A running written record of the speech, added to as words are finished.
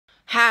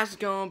How's it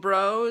going,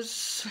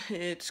 bros?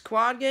 It's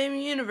Quad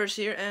Gaming Universe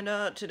here,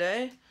 and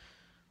today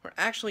we're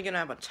actually gonna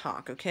have a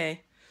talk,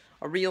 okay?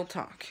 A real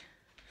talk.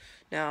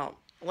 Now,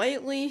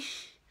 lately,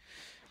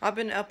 I've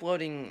been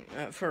uploading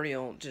for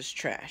real just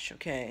trash,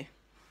 okay?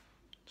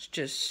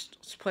 Let's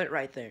put it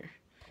right there.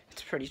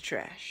 It's pretty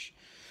trash.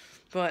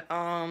 But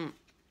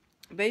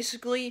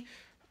basically,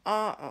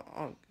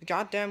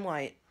 goddamn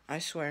light, I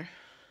swear.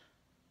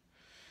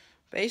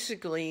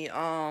 Basically,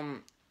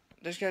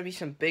 there's gonna be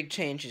some big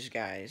changes,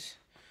 guys.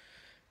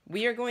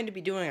 We are going to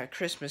be doing a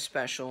Christmas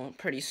special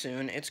pretty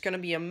soon. It's going to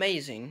be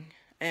amazing.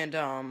 And,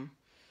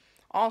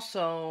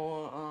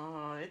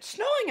 also, it's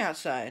snowing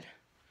outside.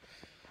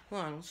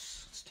 Hold on,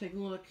 let's take a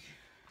look.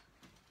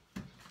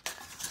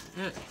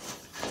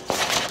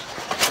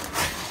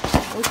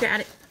 Look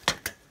at it.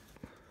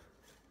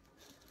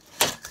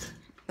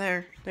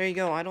 There you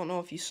go. I don't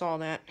know if you saw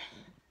that.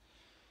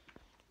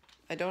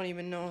 I don't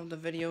even know if the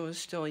video is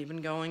still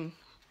even going,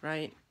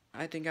 right?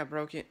 I think I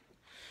broke it.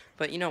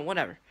 But,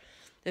 whatever.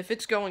 If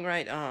it's going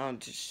right,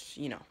 just,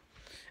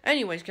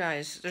 Anyways,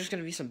 guys, there's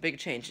going to be some big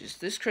changes.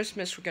 This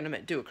Christmas, we're going to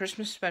do a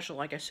Christmas special,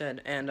 like I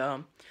said, and,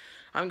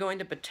 I'm going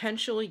to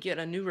potentially get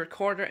a new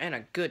recorder and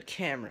a good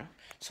camera,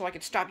 so I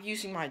can stop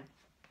using my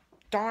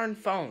darn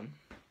phone.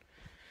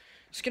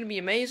 It's going to be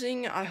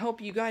amazing. I hope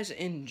you guys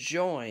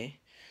enjoy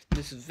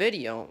this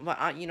video, but,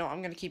 I'm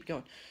going to keep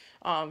going.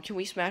 Can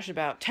we smash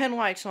about 10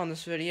 likes on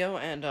this video,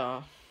 and,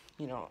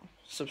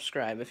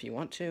 subscribe if you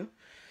want to.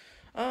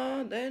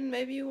 Then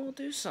maybe we'll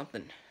do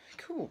something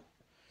cool.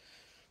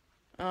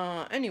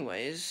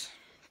 Anyways,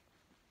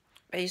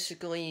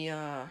 basically,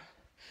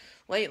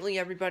 lately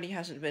everybody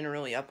hasn't been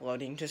really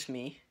uploading, just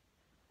me.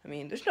 I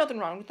mean, there's nothing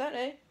wrong with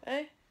that,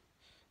 eh?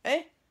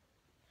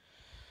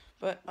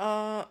 But,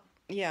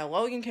 yeah,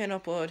 Logan can't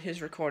upload,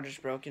 his recorder's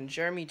broken.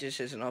 Jeremy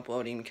just isn't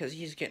uploading because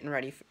he's getting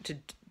ready to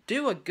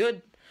do a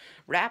good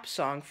rap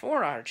song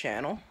for our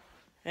channel,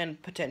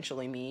 and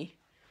potentially me.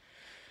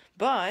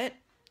 But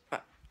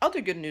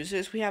other good news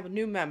is we have a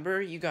new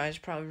member. You guys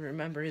probably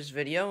remember his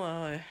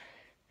video.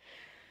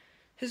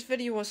 His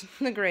video wasn't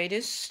the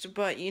greatest,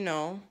 but,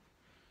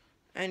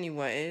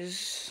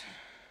 anyways,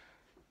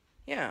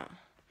 yeah.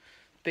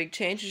 Big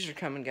changes are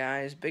coming,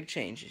 guys. Big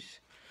changes.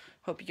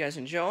 Hope you guys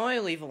enjoy.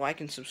 Leave a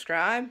like and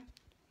subscribe.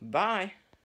 Bye.